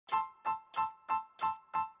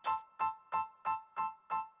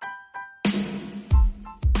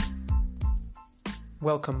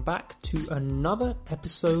welcome back to another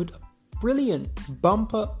episode, brilliant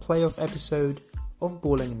bumper playoff episode of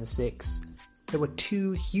Balling in the Six. There were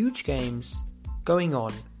two huge games going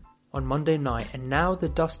on Monday night, and now the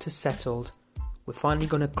dust has settled. We're finally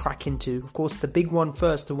going to crack into, of course, the big one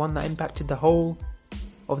first, the one that impacted the whole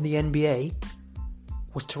of the NBA,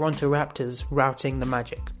 was Toronto Raptors routing the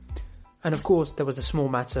Magic. And of course, there was the small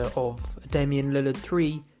matter of Damian Lillard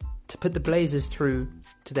 3 to put the Blazers through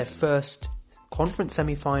to their first conference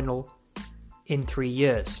semi-final in 3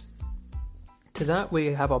 years. To that,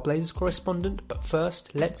 we have our Blazers correspondent, but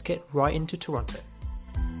first, let's get right into Toronto.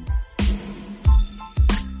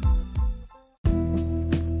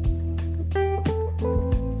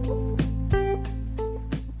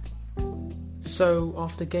 So,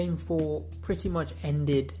 after Game 4 pretty much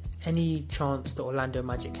ended any chance the Orlando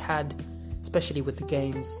Magic had, especially with the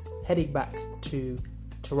games heading back to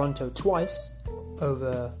Toronto twice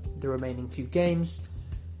over the remaining few games,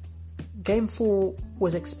 Game 4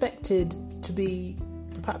 was expected to be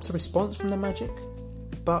perhaps a response from the Magic,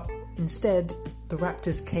 but instead the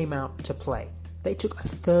Raptors came out to play. They took a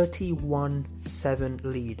 31-7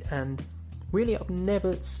 lead, and really I've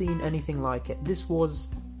never seen anything like it. This was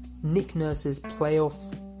Nick Nurse's playoff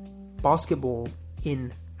basketball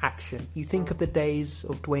in action. You think of the days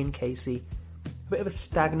of Dwayne Casey, a bit of a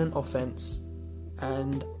stagnant offense,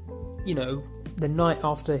 and, you know, the night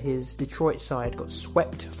after his Detroit side got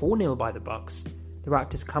swept 4-0 by the Bucks, the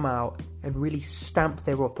Raptors come out and really stamp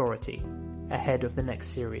their authority ahead of the next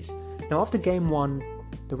series. Now, after Game 1,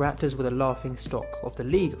 the Raptors were the laughing stock of the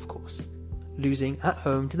league, of course, losing at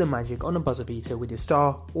home to the Magic on a buzzer beater with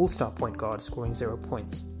your all-star point guard scoring 0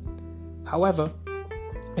 points. However,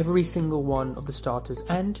 every single one of the starters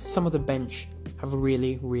and some of the bench have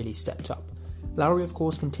really stepped up. Lowry, of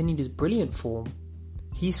course, continued his brilliant form.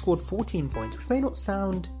 He scored 14 points, which may not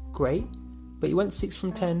sound great, but he went 6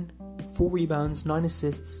 from 10, 4 rebounds, 9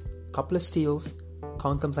 assists, a couple of steals.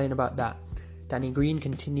 Can't complain about that. Danny Green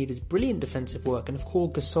continued his brilliant defensive work, and of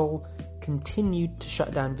course Gasol continued to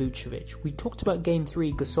shut down Vucevic. We talked about Game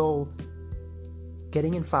 3, Gasol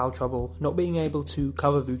getting in foul trouble, not being able to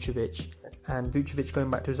cover Vucevic, and Vucevic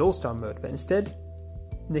going back to his all-star mode, but instead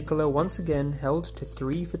Nikola once again held to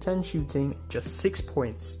 3 for 10 shooting, just 6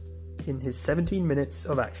 points in his 17 minutes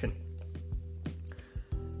of action.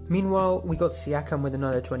 Meanwhile, we got Siakam with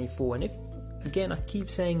another 24, and I keep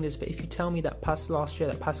saying this, but if you tell me that last year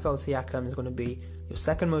that Pascal Siakam is going to be your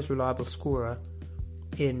second most reliable scorer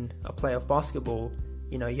in a playoff basketball,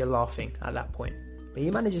 you know, you're laughing at that point. But he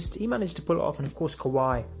managed to pull it off, and of course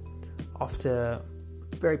Kawhi, after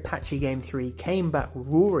a very patchy Game 3, came back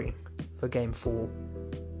roaring for Game 4,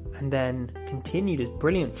 and then continued his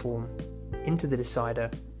brilliant form into the decider.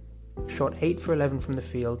 Shot 8 for 11 from the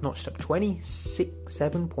field, notched up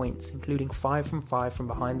 7 points, including 5 from 5 from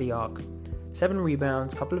behind the arc, 7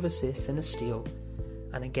 rebounds, couple of assists and a steal.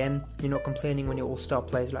 And again, you're not complaining when your all-star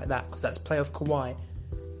plays like that, because that's playoff Kawhi,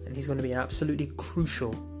 and he's going to be absolutely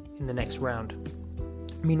crucial in the next round.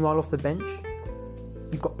 Meanwhile, off the bench,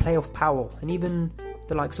 you've got playoff Powell, and even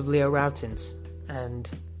the likes of Leo Rautins and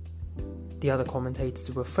the other commentators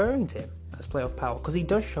are referring to him as playoff Powell, because he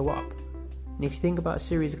does show up. And if you think about a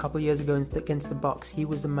series a couple of years ago against the Bucks, he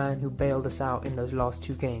was the man who bailed us out in those last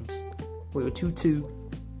 2 games. We were 2-2,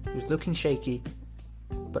 he was looking shaky,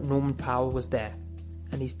 but Norman Powell was there,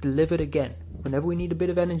 and he's delivered again. Whenever we need a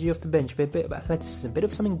bit of energy off the bench, a bit of athleticism, a bit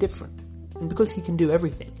of something different. And because he can do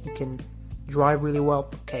everything, he can drive really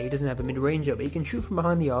well. Okay, he doesn't have a mid-ranger, but he can shoot from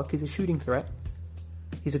behind the arc. He's a shooting threat.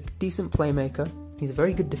 He's a decent playmaker. He's a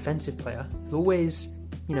very good defensive player. He'll always,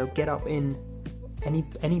 get up in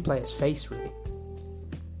any player's face, really.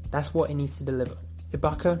 That's what he needs to deliver.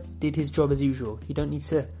 Ibaka did his job as usual. You don't need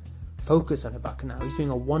to focus on Ibaka now. He's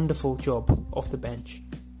doing a wonderful job off the bench.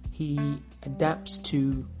 He adapts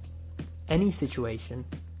to any situation,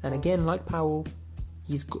 and again, like Powell,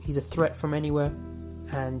 he's a threat from anywhere,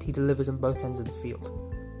 and he delivers on both ends of the field.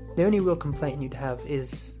 The only real complaint you'd have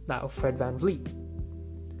is that of Fred VanVleet.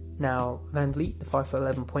 Now, VanVleet, the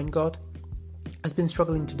 5'11" point guard, has been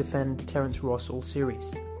struggling to defend Terrence Ross all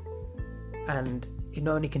series, and it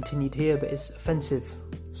not only continued here, but his offensive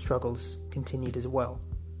struggles continued as well.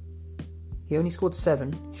 He only scored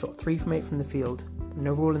 7, shot 3 from 8 from the field, and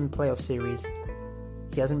overall in the playoff series,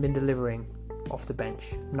 he hasn't been delivering off the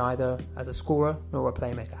bench, neither as a scorer nor a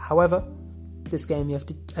playmaker. However, this game, you have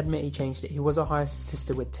to admit he changed it. He was a highest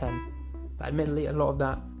assister with 10, but admittedly a lot of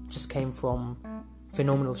that just came from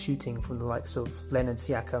phenomenal shooting from the likes of Leonard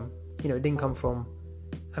Siakam. It didn't come from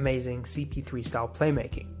amazing CP3 style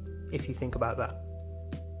playmaking, if you think about that.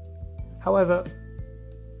 However,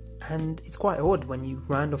 And it's quite odd when you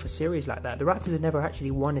round off a series like that. The Raptors have never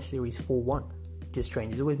actually won a series 4-1, which is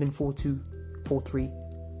strange. It's always been 4-2, 4-3.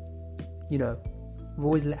 You know, we've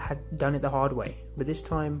always done it the hard way. But this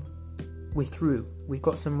time, we're through. We've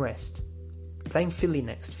got some rest. Playing Philly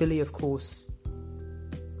next. Philly, of course,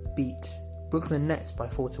 beat Brooklyn Nets by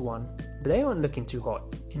 4-1. But they aren't looking too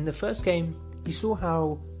hot. In the first game, you saw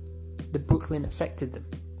how the Brooklyn affected them.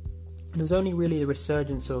 And it was only really a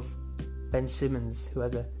resurgence of Ben Simmons, who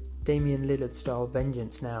has a Damian Lillard-style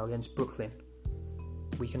vengeance now against Brooklyn,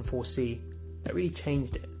 we can foresee, that really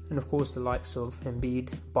changed it. And of course the likes of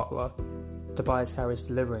Embiid, Butler, Tobias Harris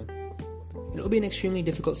delivering. It'll be an extremely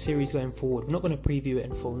difficult series going forward. We're not going to preview it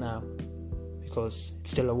in full now, because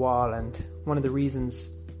it's still a while, and one of the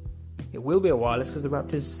reasons it will be a while is because the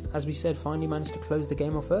Raptors, as we said, finally managed to close the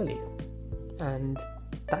game off early. And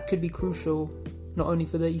that could be crucial, not only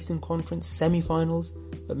for the Eastern Conference semi-finals,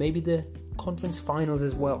 but maybe the conference finals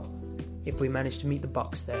as well, if we manage to meet the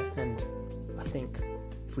Bucks there. And I think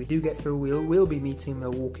if we do get through, we'll be meeting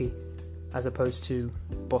Milwaukee as opposed to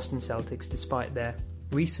Boston Celtics, despite their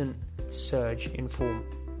recent surge in form.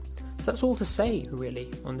 So that's all to say,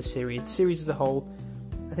 really, on the series. The series as a whole,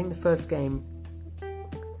 I think the first game,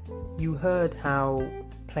 you heard how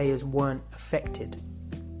players weren't affected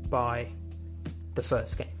by the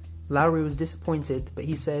first game. Lowry was disappointed, but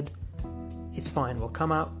he said, it's fine, we'll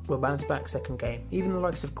come out, we'll bounce back second game. Even the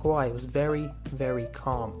likes of Kawhi was very, very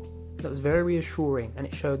calm. That was very reassuring, and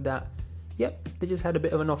it showed that, yep, they just had a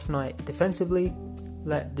bit of an off night defensively,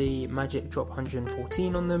 let the Magic drop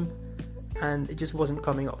 114 on them, and it just wasn't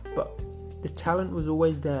coming off. But the talent was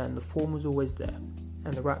always there, and the form was always there.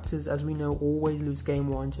 And the Raptors, as we know, always lose game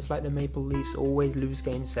 1, just like the Maple Leafs always lose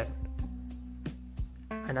game 7.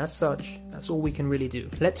 And as such, that's all we can really do.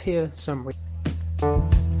 Let's hear some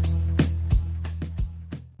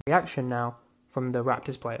reaction now from the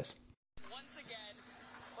Raptors players. Once again,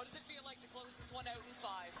 what does it feel like to close this one out in 5?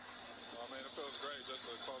 Well, I mean, it feels great just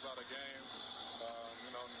to close out a game.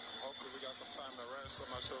 Hopefully we got some time to rest. I'm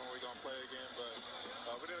not sure when we're going to play again, but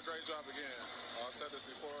we did a great job again. I said this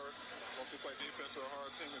before, once we play defense, we're a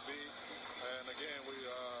hard team to beat. And again, we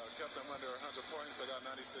kept them under 100 points. They got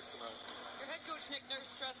 96 tonight. Your head coach, Nick Nurse,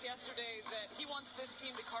 stressed yesterday that he wants this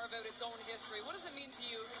team to carve out its own history. What does it mean to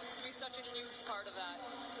you to be such a huge part of that?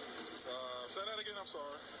 Say that again, I'm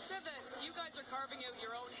sorry. Said that you guys are carving out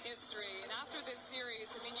your own history, and after this series,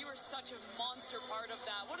 I mean, you were such a monster part of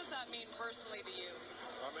that. What does that mean personally to you?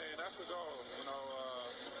 I mean, that's the goal.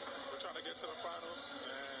 We're trying to get to the finals,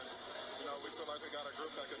 and, we feel like we got a group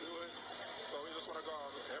that can do it. So we just want to go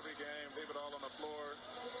out every game, leave it all on the floor.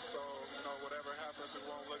 So, whatever happens, we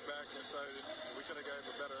won't look back and say we could have gave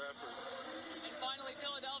a better effort. And finally,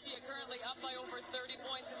 Philadelphia currently up by over 30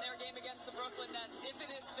 points in their game against the Brooklyn Nets. If it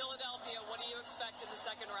is Philadelphia, what do you expect in the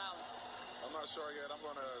second round? I'm not sure yet. I'm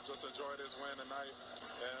going to just enjoy this win tonight.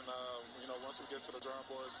 And, once we get to the drawing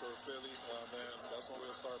boards for Philly, then that's when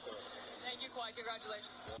we'll start there. Thank you, Kawhi. Congratulations.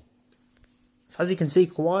 So as you can see,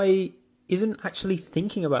 Kawhi isn't actually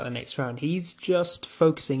thinking about the next round. He's just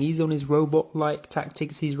focusing. He's on his robot-like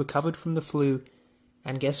tactics. He's recovered from the flu.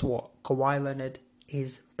 And guess what? Kawhi Leonard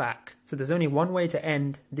is back. So there's only one way to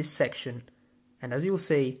end this section. And as you'll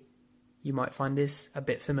see, you might find this a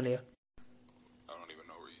bit familiar. I don't even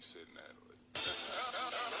know where you're sitting at.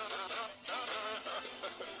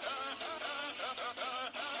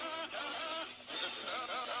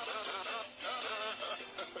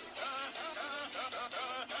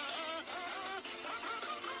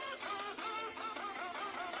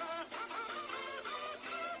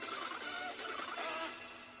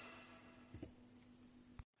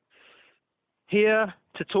 Here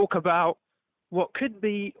to talk about what could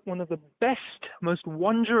be one of the best, most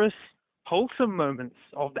wondrous, wholesome moments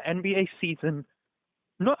of the NBA season,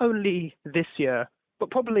 not only this year, but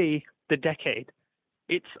probably the decade.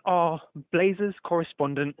 It's our Blazers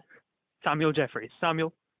correspondent, Samuel Jeffries.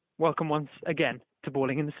 Samuel, welcome once again to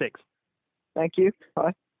Balling in the Six. Thank you.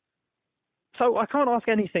 Hi. So I can't ask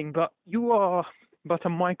anything, but you are but a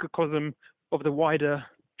microcosm of the wider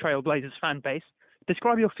Trail Blazers fan base.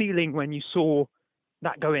 Describe your feeling when you saw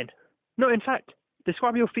that go in. No, in fact,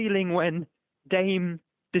 describe your feeling when Dame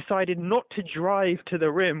decided not to drive to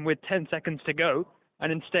the rim with 10 seconds to go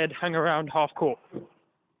and instead hang around half court.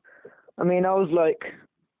 I mean, I was like,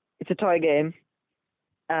 it's a tie game,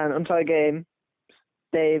 and on tie game,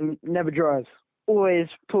 Dame never drives, always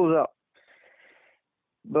pulls up.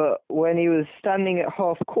 But when he was standing at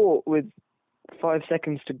half court with 5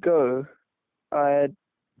 seconds to go, I had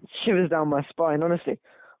shivers down my spine, honestly.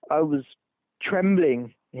 I was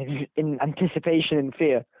trembling in anticipation and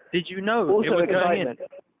fear. Did you know Also it was going excitement. in?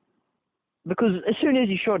 because as soon as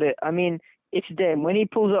he shot it, I mean, it's dim. When he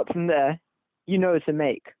pulls up from there, you know it's a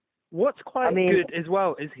make. What's quite I mean- good as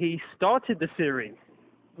well is he started the series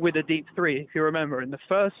with a deep three, if you remember, in the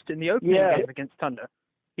opening Yeah. game against Thunder.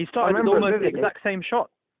 He started with remember it almost the vividly. exact same shot.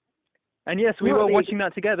 And yes, we No, were they- watching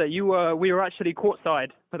that together. We were actually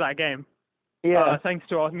courtside for that game, Yeah, thanks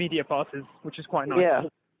to our media passes, which is quite nice. yeah.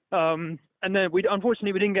 And then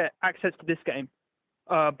unfortunately we didn't get access to this game,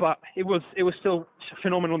 but it was still a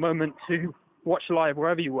phenomenal moment to watch live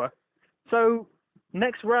wherever you were. So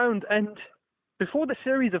next round, and before the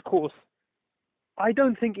series, of course, I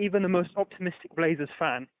don't think even the most optimistic Blazers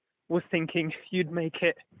fan was thinking you'd make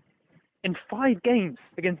it in 5 games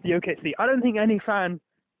against the OKC. I don't think any fan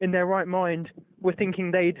in their right mind were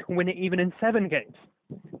thinking they'd win it even in 7 games.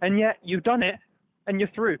 And yet you've done it, and you're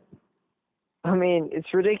through. I mean,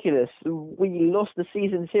 it's ridiculous. We lost the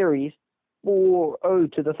season series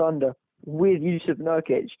 4-0 to the Thunder with Yusuf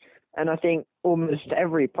Nurkic, and I think almost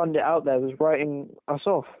every pundit out there was writing us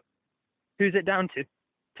off. Who's it down to?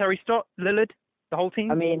 Terry Stott, Lillard, the whole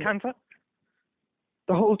team? I mean- Kanter?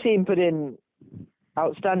 The whole team put in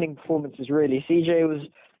outstanding performances, really. CJ was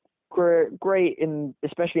great,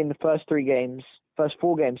 especially in the first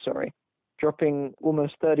 4 games, dropping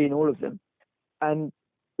almost 30 in all of them. And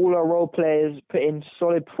all our role players put in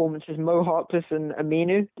solid performances. Mo Harkless and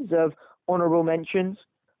Aminu deserve honorable mentions.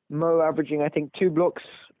 Mo averaging, I think, 2 blocks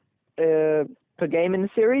per game in the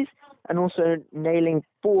series, and also nailing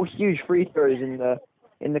 4 huge free throws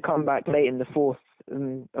in the comeback late in the fourth,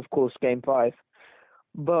 and of course, Game 5.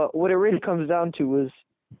 But what it really comes down to was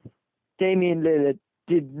Damian Lillard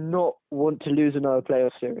did not want to lose another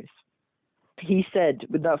playoff series. He said,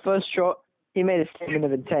 with that first shot, he made a statement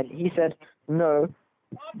of intent. He said, no,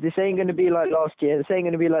 this ain't going to be like last year. This ain't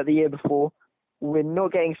going to be like the year before. We're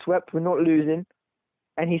not getting swept. We're not losing.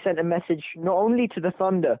 And he sent a message not only to the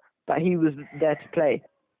Thunder that he was there to play,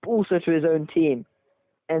 but also to his own team,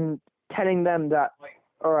 and telling them that,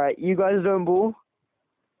 all right, you guys don't ball,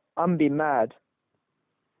 I'm be mad.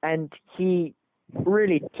 And he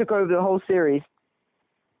really took over the whole series.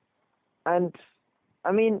 And,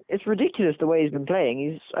 I mean, it's ridiculous the way he's been playing.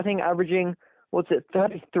 He's, I think, averaging,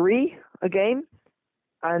 33 a game?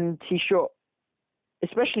 And he shot,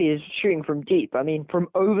 especially his shooting from deep, I mean, from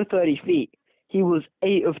over 30 feet, he was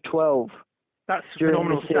 8 of 12. That's during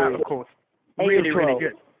phenomenal the stat, series. of course. 8 Really, of really 12.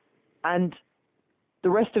 good. And the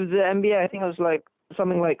rest of the NBA, I think it was like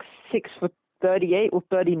something like 6 for 38 or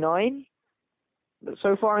 39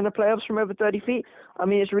 so far in the playoffs from over 30 feet. I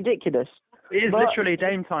mean, it's ridiculous. It is But- literally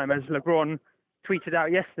Dame time, as LeBron tweeted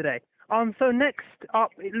out yesterday. So next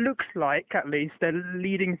up, it looks like, at least, they're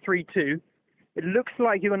leading 3-2. It looks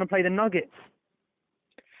like you're going to play the Nuggets.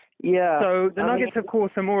 Yeah. So the I Nuggets, mean, of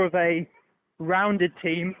course, are more of a rounded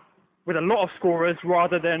team with a lot of scorers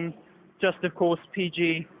rather than just, of course,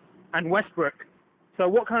 PG and Westbrook. So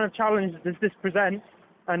what kind of challenge does this present,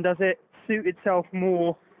 and does it suit itself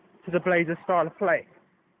more to the Blazers' style of play?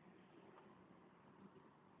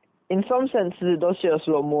 in some senses, it does suit us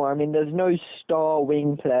a lot more. I mean, there's no star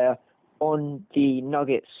wing player on the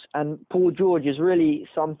Nuggets, and Paul George is really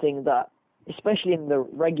something that, especially in the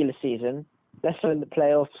regular season, less so in the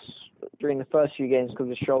playoffs during the first few games because of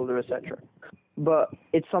his shoulder, etc. But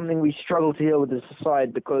it's something we struggle to deal with as a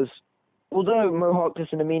side, because although Mo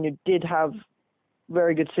Harkless and Aminu did have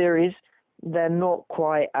very good series, they're not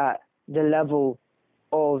quite at the level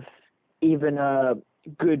of even a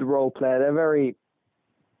good role player.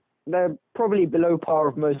 They're probably below par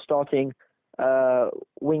of most starting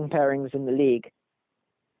wing pairings in the league.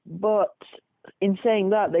 But in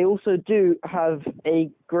saying that, they also do have a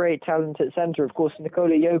great talent at center, of course,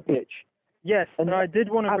 Nikola Jokic. Yes, and I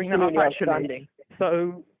did want to bring that up, Absolutely actually. outstanding.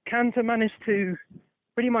 So Kanter managed to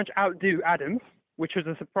pretty much outdo Adams, which was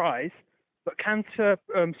a surprise. But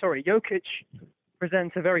Jokic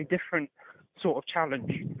presents a very different sort of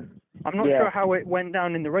challenge. I'm not sure how it went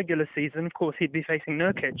down in the regular season. Of course, he'd be facing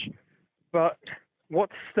Nurkic. But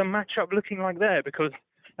what's the matchup looking like there? Because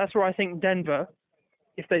that's where I think Denver,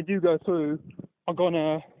 if they do go through, are going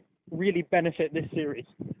to really benefit this series.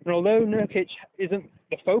 And although Nurkic isn't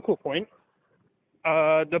the focal point,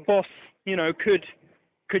 the boss,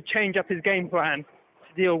 could change up his game plan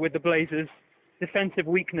to deal with the Blazers' defensive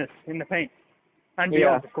weakness in the paint and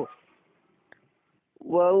beyond, of course.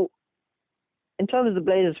 Well, in terms of the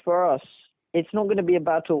Blazers, for us, it's not going to be a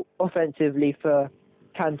battle offensively for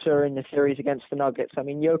Kanter in the series against the Nuggets. I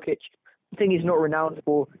mean, Jokic, the thing he's not renowned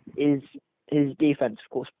for is his defense, of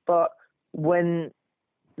course. But when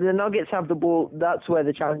the Nuggets have the ball, that's where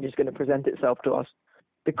the challenge is going to present itself to us.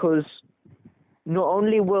 Because not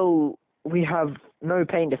only will we have no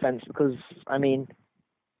paint defense, because, I mean,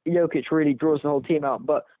 Jokic really draws the whole team out.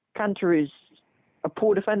 But Kanter is a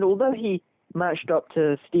poor defender, although he matched up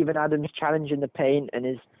to Steven Adams' challenge in the paint and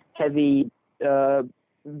his heavy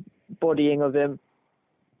bodying of him.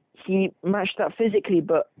 He matched that physically,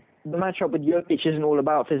 but the matchup with Jokic isn't all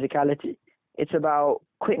about physicality. It's about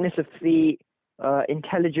quickness of feet,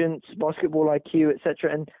 intelligence, basketball IQ,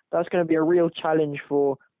 etc. And that's going to be a real challenge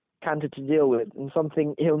for Kanter to deal with, and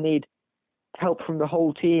something he'll need help from the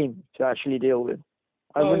whole team to actually deal with.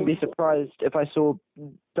 I wouldn't be surprised if I saw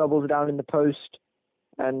doubles down in the post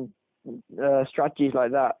and strategies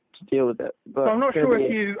like that to deal with it. But I'm not sure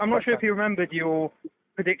if you remembered your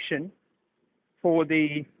prediction for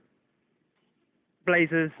the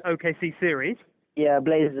Blazers OKC series. Yeah,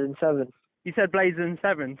 Blazers in 7. You said Blazers in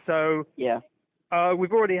 7, so yeah.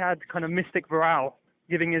 We've already had kind of Mystic Varal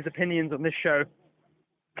giving his opinions on this show.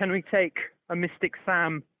 Can we take a Mystic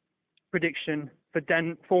Sam prediction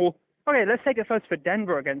okay, let's take it first for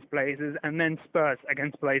Denver against Blazers and then Spurs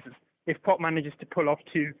against Blazers, if Pop manages to pull off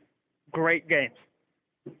 2 great games.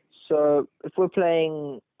 So if we're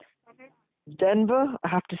playing Denver, I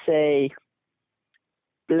have to say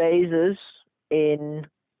Blazers in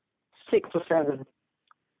 6 or 7.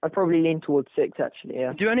 I'd probably lean towards 6, actually,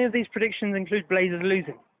 yeah. Do any of these predictions include Blazers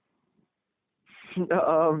losing?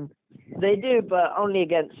 They do, but only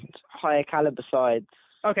against higher caliber sides.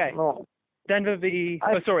 Okay. Not, Denver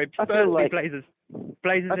Spurs v Blazers.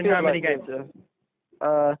 Blazers in how many games?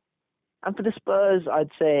 And for the Spurs, I'd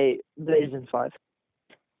say Blazers in 5.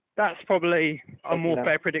 That's probably a more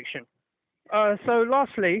fair prediction. So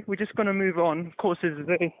lastly, we're just going to move on. Of course, this is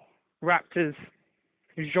the Raptors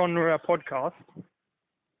genre podcast.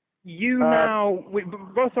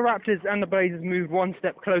 Both the Raptors and the Blazers moved one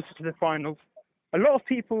step closer to the finals. A lot of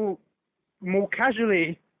people, more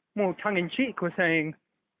casually, more tongue-in-cheek, were saying,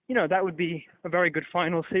 that would be a very good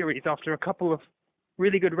final series after a couple of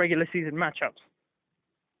really good regular season matchups.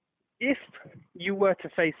 If you were to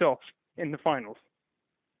face off in the finals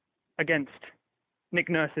against Nick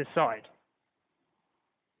Nurse's side,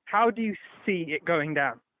 how do you see it going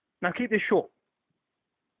down? Now keep this short,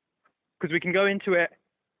 because we can go into it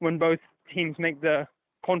when both teams make the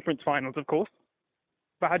conference finals, of course.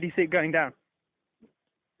 But how do you see it going down?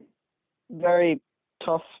 Very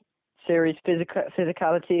tough series.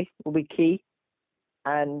 Physicality will be key.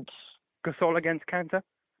 And Gasol against Kanter,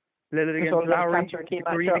 Lillard against Lowry,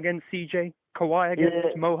 Green against CJ, Kawhi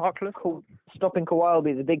against Mo Harkless. Stopping Kawhi will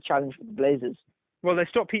be the big challenge for the Blazers. Well, they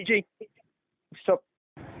stopped PG.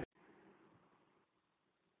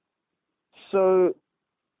 So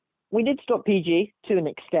we did stop PG to an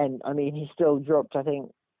extent. I mean, he still dropped, I think,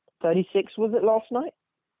 36, was it, last night?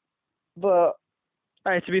 But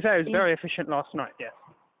to be fair, he was very efficient last night, yeah.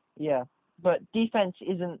 Yeah, but defense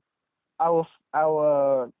isn't our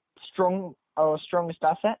strongest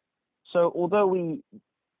asset. So although we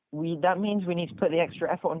that means we need to put the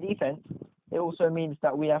extra effort on defense, it also means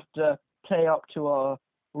that we have to play up to our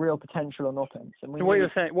real potential on offense. And so what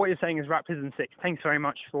you're saying is Raptors in 6. Thanks very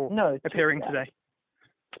much for appearing today.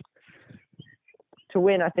 To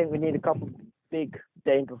win, I think we need a couple big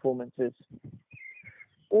Dame performances.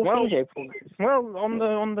 Or CJ performances. Well,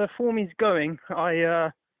 on the form he's going,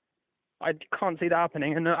 I can't see that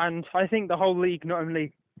happening, and I think the whole league, not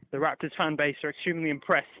only the Raptors fan base, are extremely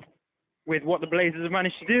impressed with what the Blazers have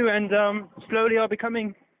managed to do, and slowly are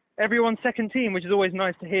becoming everyone's second team, which is always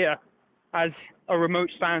nice to hear as a remote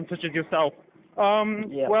fan such as yourself.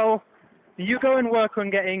 Well, you go and work on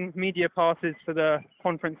getting media passes for the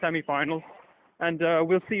conference semifinals, and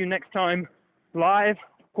we'll see you next time live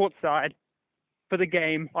courtside for the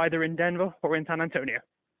game, either in Denver or in San Antonio.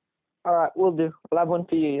 All right, we'll do. I'll have one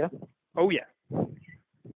for you, yeah? Oh, yeah.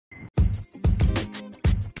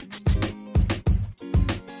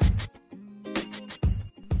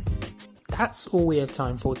 That's all we have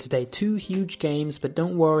time for today. 2 huge games, but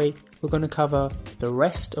don't worry, we're going to cover the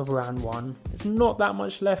rest of round 1. There's not that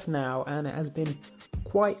much left now, and it has been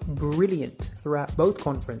quite brilliant throughout both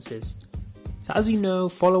conferences. So as you know,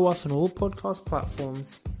 follow us on all podcast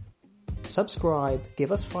platforms, subscribe,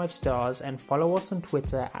 give us 5 stars, and follow us on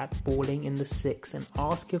Twitter at BallingInThe6 and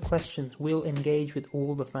ask your questions. We'll engage with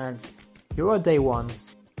all the fans. You're our day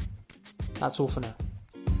ones. That's all for now.